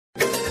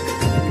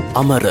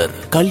அமரர்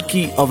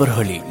கல்கி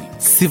அவர்களின்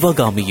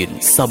சிவகாமியின்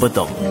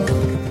சபதம்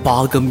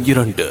பாகம்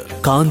 2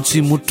 காஞ்சி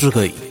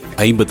முற்றுகை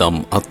 50ஆம்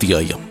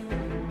அத்தியாயம்.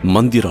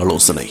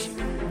 மந்திராலோசனை.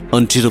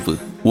 அன்றிரவு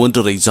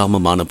 1:30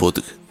 ஜாமமான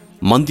போது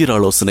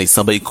மந்திராலோசனை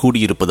சபை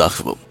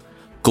கூடியிருப்பதாகவும்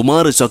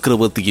குமார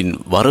சக்கரவர்த்தியின்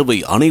வரவை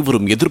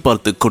அனைவரும்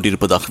எதிர்பார்த்துக்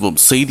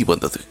கொண்டிருப்பதாகவும் செய்தி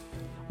வந்தது.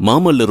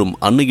 மாமல்லரும்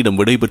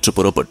அன்னையிடம் விடைபெற்று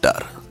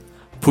புறப்பட்டார்.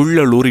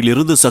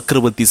 புள்ளலூரிலிருந்து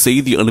சக்கரவர்த்தி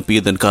செய்தி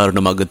அனுப்பியதன்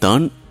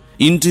காரணமாகத்தான்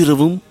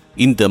இன்றிரவும்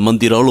இந்த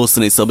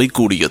மந்திராலோசனை சபை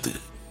கூடியது.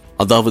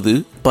 அதாவது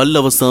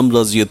பல்லவ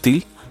சாம்ராஜ்யத்தில்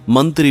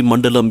மந்திரி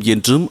மண்டலம்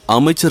என்றும்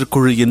அமைச்சர்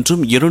குழு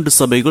என்றும் 2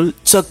 சபைகள்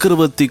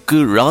சக்கரவர்த்திக்கு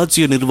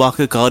ராஜ்ய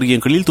நிர்வாக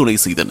காரியங்களில் துணை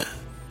செய்தன.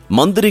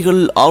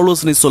 மந்திரிகள்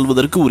ஆலோசனை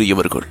சொல்வதற்கு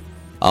உரியவர்கள்,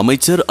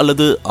 அமைச்சர்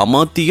அல்லது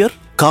அமாத்தியர்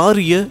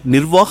காரிய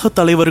நிர்வாக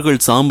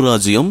தலைவர்கள்.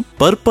 சாம்ராஜ்யம்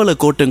பற்பல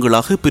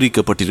கோட்டங்களாக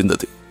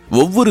பிரிக்கப்பட்டிருந்தது.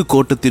 ஒவ்வொரு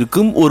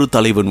கோட்டத்திற்கும் ஒரு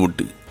தலைவன்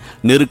உண்டு.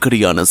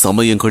 நெருக்கடியான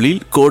சமயங்களில்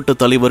கோட்ட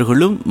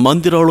தலைவர்களும்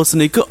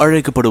மந்திராலோசனைக்கு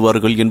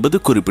அழைக்கப்படுவார்கள் என்பது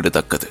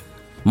குறிப்பிடத்தக்கது.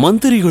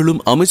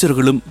 மந்திரிகளும்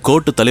அமைச்சர்களும்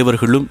கோட்ட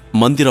தலைவர்களும்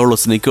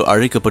மந்திராலோசனைக்கு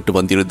அழைக்கப்பட்டு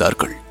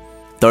வந்திருந்தார்கள்.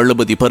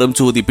 தளபதி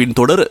பரஞ்சோதி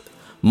பின்தொடர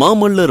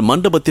மாமல்லர்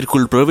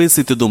மண்டபத்திற்குள்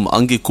பிரவேசித்ததும்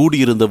அங்கே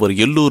கூடியிருந்தவர்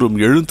எல்லோரும்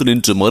எழுந்து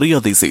நின்று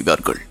மரியாதை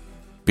செய்தார்கள்.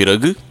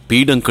 பிறகு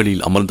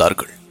பீடங்களில்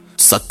அமர்ந்தார்கள்.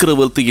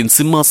 சக்கரவர்த்தியின்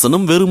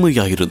சிம்மாசனம்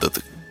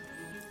வெறுமையாயிருந்தது.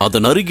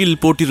 அதன்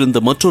அருகில் போட்டிருந்த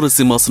மற்றொரு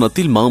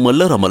சிம்மாசனத்தில்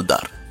மாமல்லர்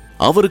அமர்ந்தார்.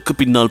 அவருக்கு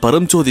பின்னால்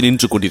பரஞ்சோதி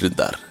நின்று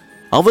கொண்டிருந்தார்.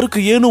 அவருக்கு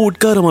ஏனோ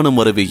உட்காரமானம்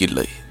வரவே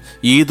இல்லை.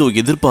 ஏதோ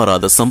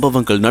எதிர்பாராத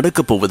சம்பவங்கள்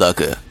நடக்கப்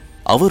போவதாக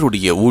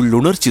அவருடைய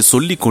உள்ளுணர்ச்சி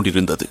சொல்லிக்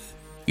கொண்டிருந்தது.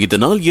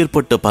 இதனால்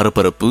ஏற்பட்ட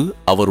பரபரப்பு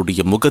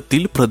அவருடைய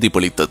முகத்தில்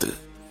பிரதிபலித்தது.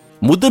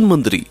 முதன்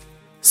மந்திரி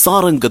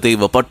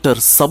சாரங்கதேவ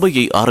பட்டர்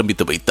சபையை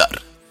ஆரம்பித்து வைத்தார்.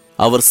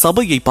 அவர்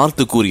சபையை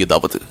பார்த்து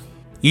கூறியதாவது: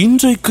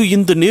 இன்றைக்கு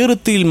இந்த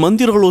நேரத்தில்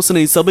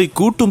மந்திராலோசனை சபை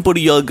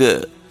கூட்டும்படியாக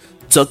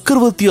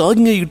சக்கரவர்த்தி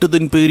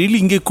ஆజ్ఞயிட்டதன் பேரில்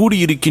இங்கே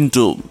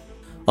கூடியிருக்கின்றோம்.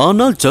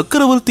 ஆனால்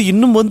சக்கரவர்த்தி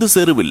இன்னும் வந்து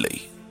சேரவில்லை.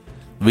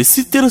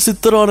 விசித்திர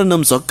சித்தரான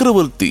நம்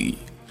சக்கரவர்த்தி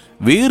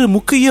வேறு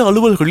முக்கிய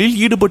அலுவல்களில்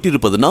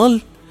ஈடுபட்டிருப்பதனால்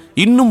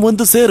இன்னும்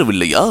வந்து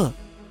சேரவில்லையா,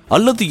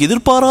 அல்லது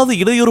எதிர்பாராத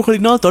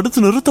இடையூறுகளினால்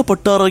தடுத்து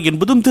நிறுத்தப்பட்டாரா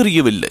என்பதும்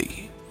தெரியவில்லை.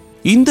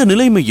 இந்த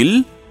நிலைமையில்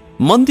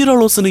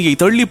மந்திராலோசனையை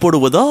தள்ளி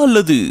போடுவதா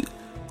அல்லது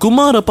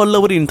குமார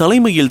பல்லவரின்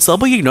தலைமையில்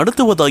சபையை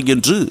நடத்துவதா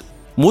என்று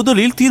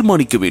முதலில்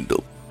தீர்மானிக்க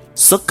வேண்டும்.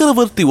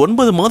 சக்கரவர்த்தி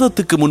 9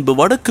 மாதத்துக்கு முன்பு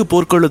வடக்கு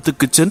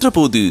போர்க்களத்துக்கு சென்ற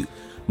போது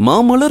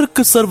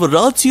மாமல்லருக்கு சர்வ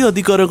ராஜ்ய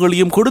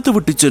அதிகாரங்களையும்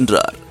கொடுத்துவிட்டு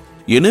சென்றார்.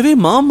 எனவே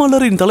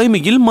மாமல்லரின்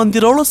தலைமையில்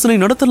மந்திராலோசனை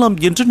நடத்தலாம்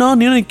என்று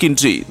நான்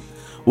நினைக்கின்றேன்.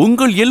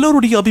 உங்கள்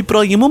எல்லோருடைய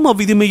அபிப்பிராயமும்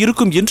அவ்விதமே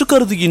இருக்கும் என்று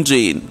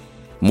கருதுகின்றேன்.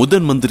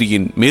 முதன்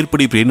மந்திரியின்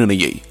மேற்படி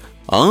பிரேரணையை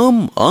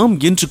ஆம் ஆம்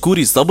என்று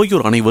கூறி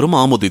சபையோர் அனைவரும்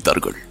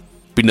ஆமோதித்தார்கள்.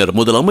 பின்னர்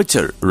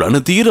முதலமைச்சர்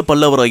ரணதீர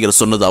பல்லவராயர்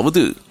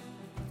சொன்னதாவது: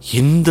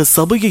 இந்த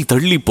சபையை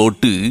தள்ளி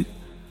போட்டு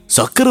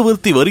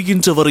சக்கரவர்த்தி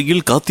வருகின்ற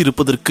வரையில்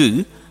காத்திருப்பதற்கு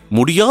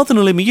முடியாத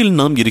நிலைமையில்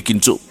நாம்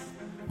இருக்கின்றோம்.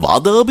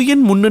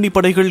 வாதாபியின் முன்னணி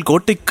படைகள்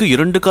கோட்டைக்கு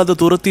 2 காத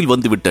தூரத்தில்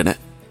வந்துவிட்டன.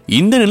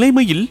 இந்த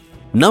நிலைமையில்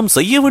நாம்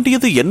செய்ய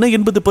வேண்டியது என்ன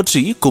என்பது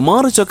பற்றி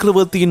குமார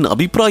சக்கரவர்த்தியின்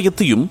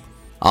அபிப்பிராயத்தையும்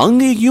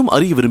ஆங்கையையும்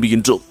அறிய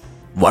விரும்புகின்றோம்.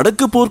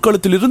 வடக்கு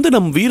போர்க்களத்திலிருந்து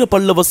நம் வீர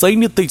பல்லவ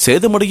சைன்யத்தை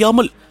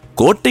சேதமடையாமல்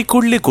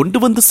கோட்டைக்குள்ளே கொண்டு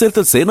வந்து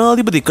சேர்த்த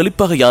சேனாதிபதி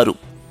கலிப்பக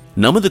யாரும்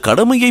நமது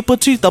கடமையை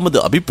பற்றி தமது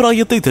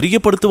அபிப்பிராயத்தை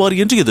தெரியப்படுத்துவார்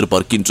என்று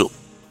எதிர்பார்க்கின்றோம்.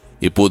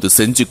 இப்போது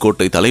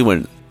செஞ்சிக்கோட்டை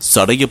தலைவன்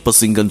சடையப்ப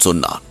சிங்கன்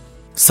சொன்னான்.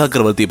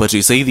 சக்கரவர்த்தி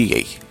பற்றிய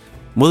செய்தியை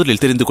முதலில்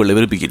தெரிந்து கொள்ள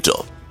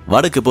விரும்புகின்றோம்.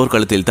 வடக்கு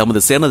போர்க்களத்தில் தமது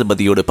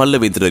சேனாதிபதியோடு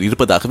பல்லவேந்திரர்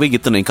இருப்பதாகவே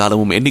இத்தனை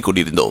காலமும்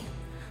எண்ணிக்கொண்டிருந்தோம்.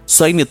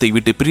 சைன்யத்தை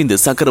விட்டு பிரிந்து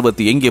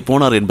சக்கரவர்த்தி எங்கே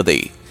போனார் என்பதை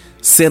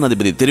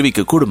சேனாதிபதி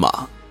தெரிவிக்க கூடுமா?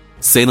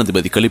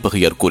 சேனாதிபதி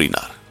கலிப்பகையார்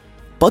கூறினார்.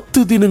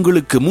 10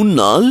 தினங்களுக்கு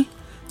முன்னால்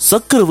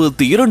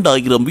சக்கரவர்த்தி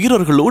 2000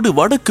 வீரர்களோடு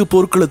வடக்கு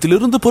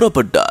போர்க்களத்திலிருந்து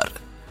புறப்பட்டார்.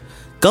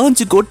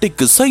 காஞ்சி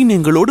கோட்டைக்கு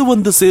சைன்யங்களோடு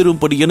வந்து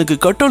சேரும்படி எனக்கு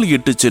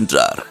கட்டளையிட்டு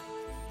சென்றார்.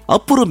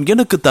 அப்புறம்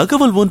எனக்கு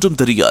தகவல்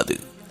ஒன்றும் தெரியாது.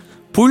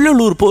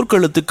 புள்ளலூர்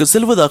போர்க்களத்துக்கு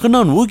செல்வதாக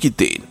நான்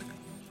ஊகித்தேன்.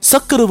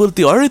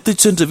 சக்கரவர்த்தி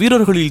அழைத்துச் சென்ற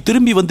வீரர்களில்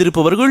திரும்பி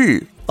வந்திருப்பவர்கள்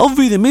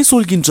அவ்விதமே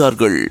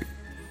சொல்கின்றார்கள்.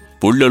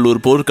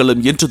 புள்ளலூர்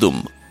போர்க்களம் என்றதும்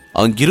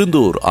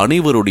அங்கிருந்தோர்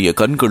அனைவருடைய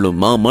கண்களும்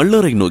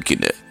மாமல்லரை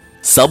நோக்கின.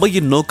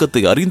 சபையின்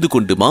நோக்கத்தை அறிந்து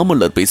கொண்டு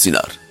மாமல்லர்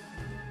பேசினார்.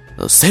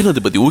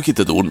 சேனாதிபதி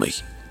ஊகித்தது உண்மை.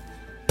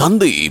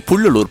 தந்தை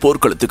புள்ளலூர்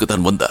போர்க்களத்துக்கு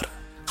தான் வந்தார்.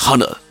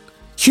 ஆனால்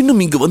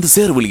இன்னும் இங்கு வந்து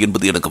சேரவில்லை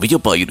என்பது எனக்கு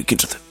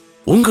வியப்பாயிருக்கின்றது.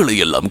 உங்களை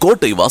எல்லாம்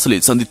கோட்டை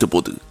வாசலில் சந்தித்த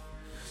போது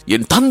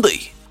என் தந்தை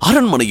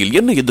அரண்மனையில்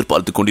என்ன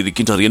எதிர்பார்த்துக்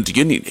கொண்டிருக்கின்றார் என்று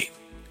எண்ணினேன்.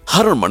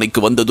 அரண்மனைக்கு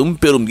வந்ததும்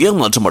பெரும்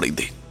ஏமாற்றம்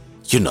அடைந்தேன்.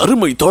 என்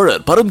அருமை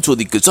தோழர்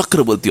பரஞ்சோதிக்கு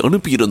சக்கரவர்த்தி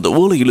அனுப்பியிருந்த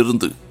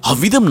ஓலையிலிருந்து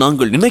அவ்விதம்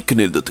நாங்கள் நினைக்க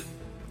நேர்ந்தது.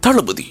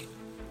 தளபதி,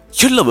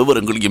 எல்லா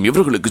விவரங்களையும்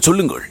இவர்களுக்கு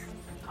சொல்லுங்கள்.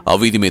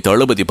 அவ்விதமே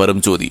தளபதி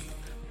பரஞ்சோதி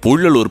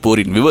புள்ளலூர்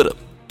போரின்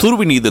விவரம்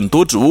துருவிநீதன்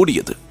தோற்று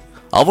ஓடியது.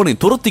 அவனை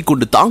துரத்தி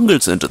கொண்டு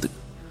தாங்கள் சென்றது.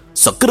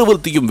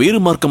 சக்கரவர்த்தியும் வேறு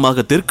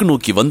மார்க்கமாக தெற்கு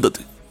நோக்கி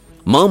வந்தது.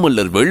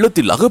 மாமல்லர்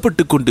வெள்ளத்தில்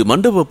அகப்பட்டுக் கொண்டு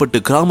மண்டபப்பட்டு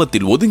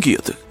கிராமத்தில்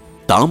ஒதுங்கியது.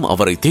 தாம்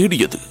அவரை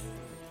தேடியது.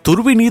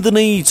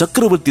 துருவிநீதனை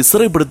சக்கரவர்த்தி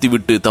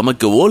சிறைப்படுத்திவிட்டு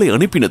தமக்கு ஓலை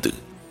அனுப்பினது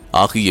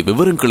ஆகிய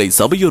விவரங்களை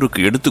சபையோருக்கு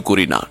எடுத்துக்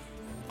கூறினான்.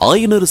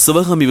 ஆயனர்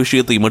சிவகாமி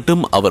விஷயத்தை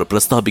மட்டும் அவர்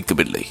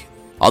பிரஸ்தாபிக்கவில்லை.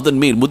 அதன்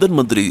மேல் முதன்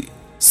மந்திரி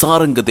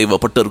சாரங்க தேவ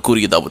பட்டர்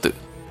கூறியதாவது: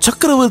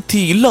 சக்கரவர்த்தி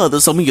இல்லாத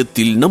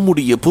சமயத்தில்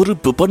நம்முடைய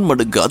பொறுப்பு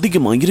பன்மடங்கு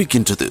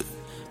அதிகமாயிருக்கின்றது.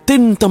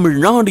 தென்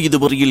தமிழ்நாடு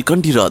இதுவரையில்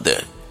கண்டிராத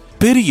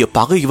பெரிய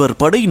பகைவர்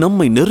படை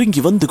நம்மை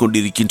நெருங்கி வந்து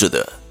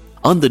கொண்டிருக்கின்றது.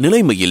 அந்த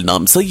நிலைமையில்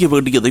நாம் செய்ய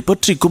வேண்டியதை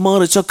பற்றி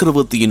குமார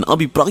சக்கரவர்த்தியின்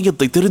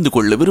அபிப்பிராயத்தை தெரிந்து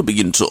கொள்ள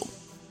விரும்புகின்றோம்.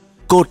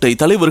 கோட்டை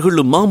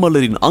தலைவர்களும்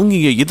மாமல்லரின்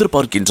ஆங்கியை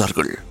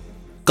எதிர்பார்க்கின்றார்கள்.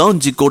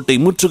 காஞ்சி கோட்டை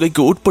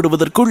முற்றுகைக்கு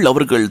உட்படுவதற்குள்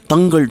அவர்கள்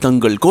தங்கள்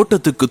தங்கள்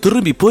கோட்டத்துக்கு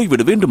திரும்பி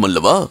போய்விட வேண்டும்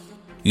அல்லவா?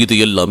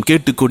 இதையெல்லாம்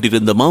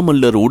கேட்டுக்கொண்டிருந்த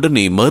மாமல்லர்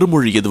உடனே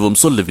மறுமொழி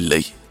எதுவும்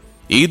சொல்லவில்லை.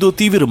 ஏதோ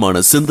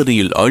தீவிரமான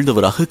சிந்தனையில்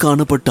ஆழ்ந்தவராக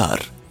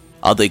காணப்பட்டார்.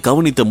 அதை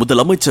கவனித்த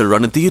முதலமைச்சர்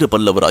ரணதீர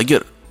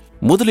பல்லவராயர்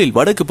முதலில்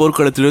வடக்கு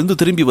போர்க்களத்திலிருந்து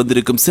திரும்பி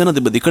வந்திருக்கும்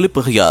சேனாதிபதி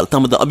கலிப்பகையார்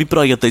தமது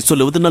அபிப்பிராயத்தை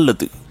சொல்லுவது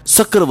நல்லது.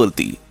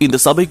 சக்கரவர்த்தி இந்த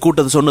சபை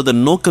கூட்டத்தை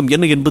சொன்னதன் நோக்கம்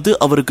என்ன என்பது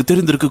அவருக்கு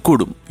தெரிந்திருக்க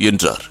கூடும்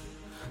என்றார்.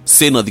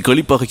 சேனாதி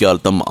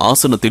கலிப்பகையார் தம்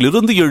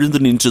ஆசனத்திலிருந்து எழுந்து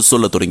நின்று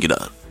சொல்ல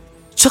தொடங்கினார்.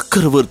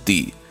 சக்கரவர்த்தி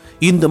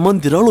இந்த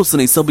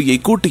மந்திராலோசனை சபையை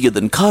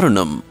கூட்டியதன்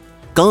காரணம்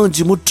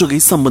காஞ்சி முற்றுகை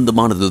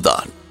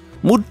சம்பந்தமானதுதான்.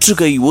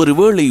 முற்றுகை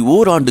ஒருவேளை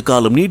ஓராண்டு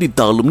காலம்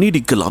நீடித்தாலும்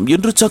நீடிக்கலாம்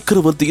என்று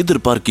சக்கரவர்த்தி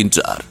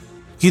எதிர்பார்க்கின்றார்.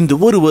 இந்த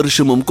ஒரு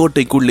வருஷமும்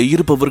கோட்டைக்குள்ளே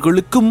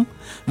இருப்பவர்களுக்கும்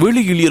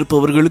வெளியில்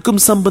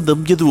இருப்பவர்களுக்கும்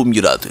சம்பந்தம் எதுவும்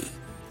இராது.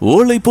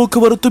 ஓலை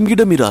போக்குவரத்தும்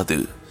இடமிராது.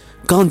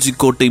 காஞ்சி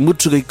கோட்டை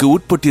முற்றுகைக்கு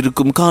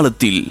உட்பட்டிருக்கும்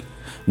காலத்தில்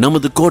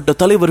நமது கோட்ட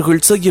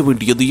தலைவர்கள் செய்ய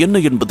வேண்டியது என்ன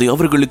என்பதை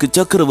அவர்களுக்கு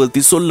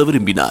சக்கரவர்த்தி சொல்ல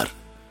விரும்பினார்.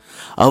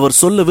 அவர்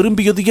சொல்ல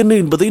விரும்பியது என்ன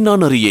என்பதை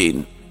நான் அறியேன்.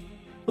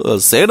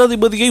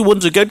 சேனாதிபதியை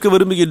ஒன்று கேட்க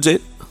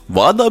விரும்புகின்றேன்.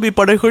 வாதாபி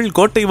படைகள்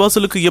கோட்டை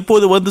வாசலுக்கு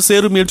எப்போது வந்து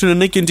சேரும் என்று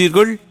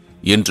நினைக்கின்றீர்கள்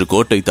என்று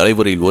கோட்டை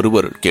தலைவரில்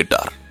ஒருவர்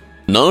கேட்டார்.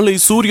 நாளை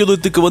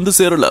சூரியோதயத்துக்கு வந்து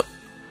சேரலாம்.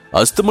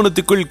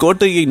 அஸ்தமனத்துக்குள்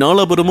கோட்டையை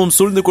நாலாபுரமும்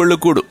சூழ்ந்து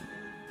கொள்ளக்கூடும்.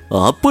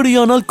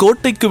 அப்படியானால்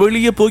கோட்டைக்கு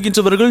வெளியே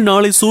போகின்றவர்கள்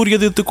நாளை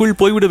சூரியோதயத்துக்குள்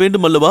போய்விட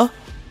வேண்டும் அல்லவா?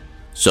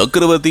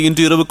 சக்கரவர்த்தி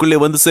இன்று இரவுக்குள்ளே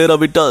வந்து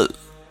சேராவிட்டால்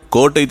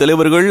கோட்டை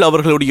தலைவர்கள்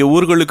அவர்களுடைய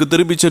ஊர்களுக்கு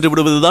திரும்பி சென்று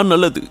விடுவதுதான்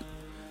நல்லது.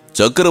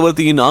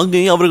 சக்கரவர்த்தியின்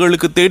ஆங்கை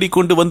அவர்களுக்கு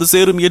தேடிக்கொண்டு வந்து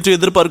சேரும் என்று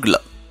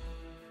எதிர்பார்க்கலாம்.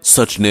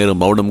 சற்று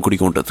நேரம் மௌனம்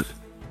குடிகொண்டது.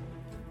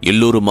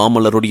 எல்லோரும்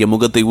மாமல்லருடைய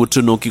முகத்தை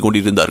உற்று நோக்கி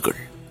கொண்டிருந்தார்கள்.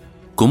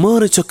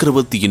 குமார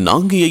சக்கரவர்த்தியின்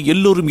ஆங்கையை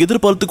எல்லோரும்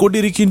எதிர்பார்த்துக்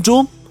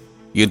கொண்டிருக்கின்றோம்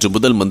என்று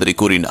முதல் மந்திரி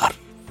கூறினார்.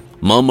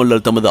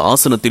 மாமல்லர் தமது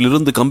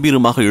ஆசனத்திலிருந்து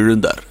கம்பீரமாக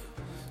எழுந்தார்.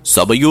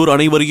 சபையோர்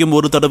அனைவரையும்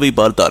ஒரு தடவை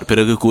பார்த்தார்.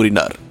 பிறகு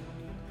கூறினார்: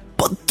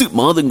 10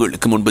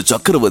 மாதங்களுக்கு முன்பு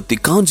சக்கரவர்த்தி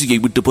காஞ்சியை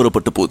விட்டு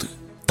புறப்பட்ட போது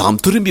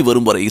தாம் திரும்பி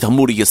வரும் வரை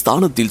தம்முடைய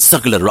ஸ்தானத்தில்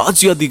சகல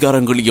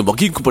ராஜ்யாதிகாரங்களையும்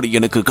வகிக்கும்படி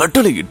எனக்கு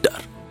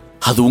கட்டளையிட்டார்.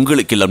 அது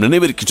உங்களுக்கெல்லாம்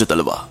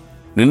நினைவிருக்கின்றதல்லவா?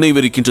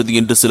 நினைவிருக்கின்றது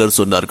என்று சிலர்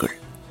சொன்னார்கள்.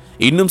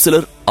 இன்னும்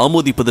சிலர்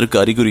ஆமோதிப்பதற்கு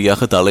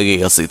அறிகுறியாக தலையை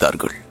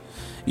அசைத்தார்கள்.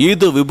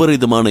 ஏதோ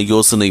விபரீதமான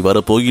யோசனை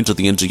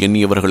வரப்போகின்றது என்று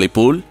எண்ணியவர்களைப்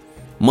போல்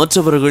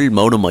மற்றவர்கள்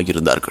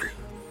மௌனமாயிருந்தார்கள்.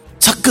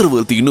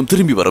 சக்கரவர்த்தி இன்னும்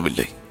திரும்பி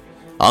வரவில்லை.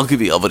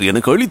 ஆகவே அவர்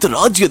எனக்கு அளித்த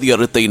ராஜ்ய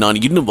அதிகாரத்தை நான்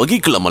இன்னும்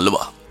வகிக்கலாம்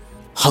அல்லவா?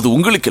 அது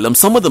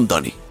உங்களுக்கெல்லாம் சம்மதம்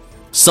தானே?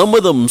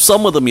 சம்மதம்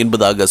சம்மதம்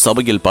என்பதாக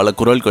சபையில் பல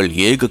குரல்கள்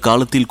ஏக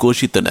காலத்தில்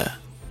கோஷித்தன.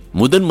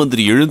 முதன்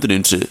மந்திரி எழுந்து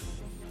நின்று,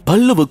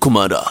 பல்லவ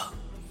குமாரா,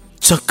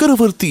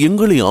 சக்கரவர்த்தி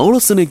எங்களை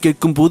ஆலோசனை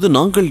கேட்கும் போது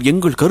நாங்கள்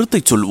எங்கள்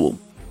கருத்தை சொல்வோம்.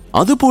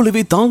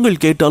 அதுபோலவே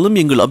தாங்கள் கேட்டாலும்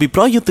எங்கள்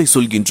அபிப்பிராயத்தை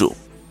சொல்கின்றோம்.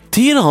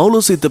 தீர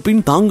ஆலோசித்த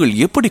பின் தாங்கள்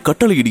எப்படி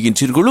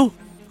கட்டளையிடுகின்றீர்களோ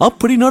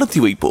அப்படி நடத்தி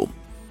வைப்போம்.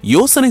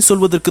 யோசனை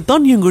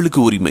சொல்வதற்குத்தான் எங்களுக்கு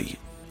உரிமை.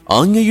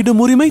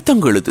 ஆங்கையிடும் உரிமை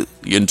தங்களது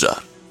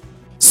என்றார்.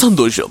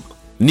 சந்தோஷம்.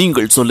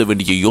 நீங்கள் சொல்ல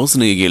வேண்டிய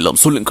யோசனையை எல்லாம்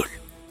சொல்லுங்கள்,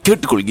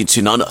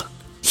 கேட்டுக்கொள்கின்றேன். ஆனால்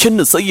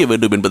என்ன செய்ய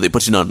வேண்டும் என்பதை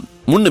பற்றி நான்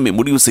முன்னமே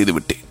முடிவு செய்து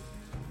விட்டேன்.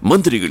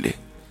 மந்திரிகளே,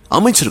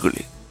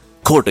 அமைச்சர்களே,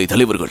 கோட்டை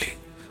தலைவர்களே,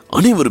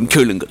 அனைவரும்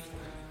கேளுங்கள்.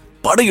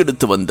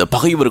 படையெடுத்து வந்த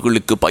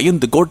பகைவர்களுக்கு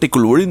பயந்து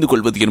கோட்டைக்குள் ஒழிந்து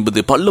கொள்வது என்பது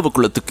பல்லவ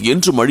குலத்துக்கு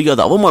என்றும் அழியாத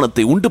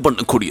அவமானத்தை உண்டு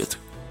பண்ணக்கூடியது.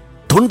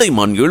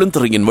 தொண்டைமான்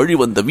எழுந்தரையின் வழி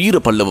வந்த வீர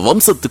பல்லவ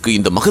வம்சத்துக்கு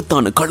இந்த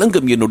மகத்தான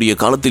களங்கம் என்னுடைய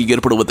காலத்தில்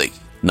ஏற்படுவதை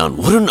நான்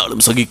ஒரு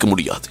நாளும் சகிக்க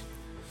முடியாது.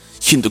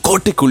 இந்த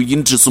கோட்டைக்குள்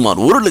இன்று சுமார்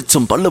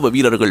 1,00,000 பல்லவ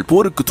வீரர்கள்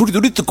போருக்கு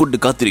துடிதுடித்துக் கொண்டு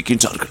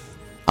காத்திருக்கின்றார்கள்.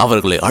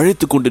 அவர்களை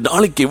அழைத்துக் கொண்டு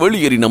நாளைக்கே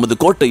வெளியேறி நமது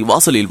கோட்டை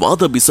வாசலில்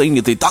வாதாபி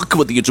சைன்யத்தை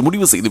தாக்குவது என்று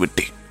முடிவு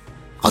செய்துவிட்டேன்.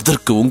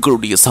 அதற்கு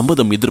உங்களுடைய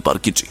சம்மதம்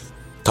எதிர்பார்க்கின்றேன்.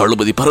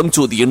 தளபதி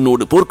பரஞ்சோதி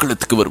என்னோடு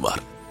போர்க்களத்துக்கு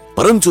வருவார்.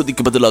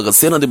 பரஞ்சோதிக்கு பதிலாக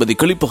சேனாதிபதி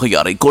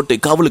கலிப்பகையாரை கோட்டை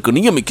காவலுக்கு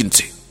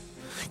நியமிக்கின்றேன்.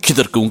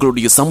 இதற்கு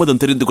உங்களுடைய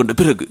சம்மதம் தெரிந்து கொண்ட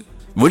பிறகு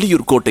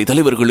வெளியூர் கோட்டை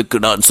தலைவர்களுக்கு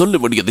நான் சொல்ல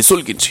வேண்டியதை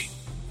சொல்கின்றேன்.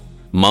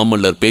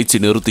 மாமல்லர் பேச்சு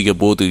நிறுத்திய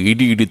போது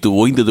இடி இடித்து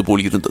ஓய்ந்தது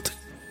போல் இருந்தது.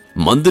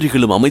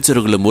 மந்திரிகளும்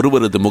அமைச்சர்களும்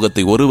ஒருவரது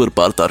முகத்தை ஒருவர்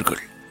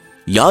பார்த்தார்கள்.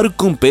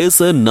 யாருக்கும் பேச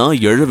நான்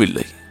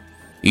எழவில்லை.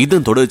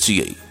 இதன்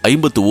தொடர்ச்சியை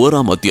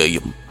 51ஆம்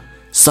அத்தியாயம்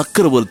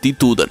சக்கரவர்த்தி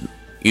தூதன்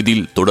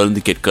இதில் தொடர்ந்து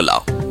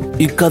கேட்கலாம்.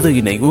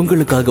 இக்கதையினை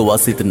உங்களுக்காக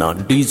வாசித்து நான்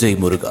DJ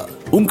முருகா.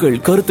 உங்கள்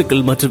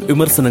கருத்துக்கள் மற்றும்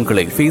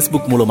விமர்சனங்களை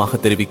Facebook மூலமாக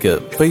தெரிவிக்க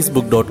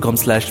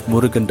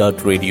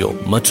facebook.com/murugan.radio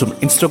மற்றும்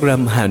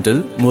Instagram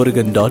ஹேண்டில்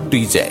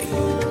murugan.dj.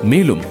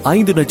 மேலும்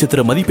 5 நட்சத்திர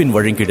மதிப்பெண்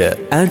வழங்கிட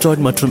Android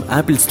மற்றும்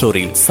Apple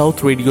ஸ்டோரில்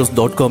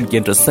southradios.com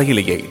என்ற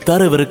செயலியை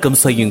தரவிறக்கம்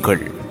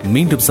செய்யுங்கள்.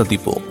 மீண்டும்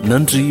சந்திப்போம்.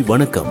 நன்றி,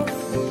 வணக்கம்.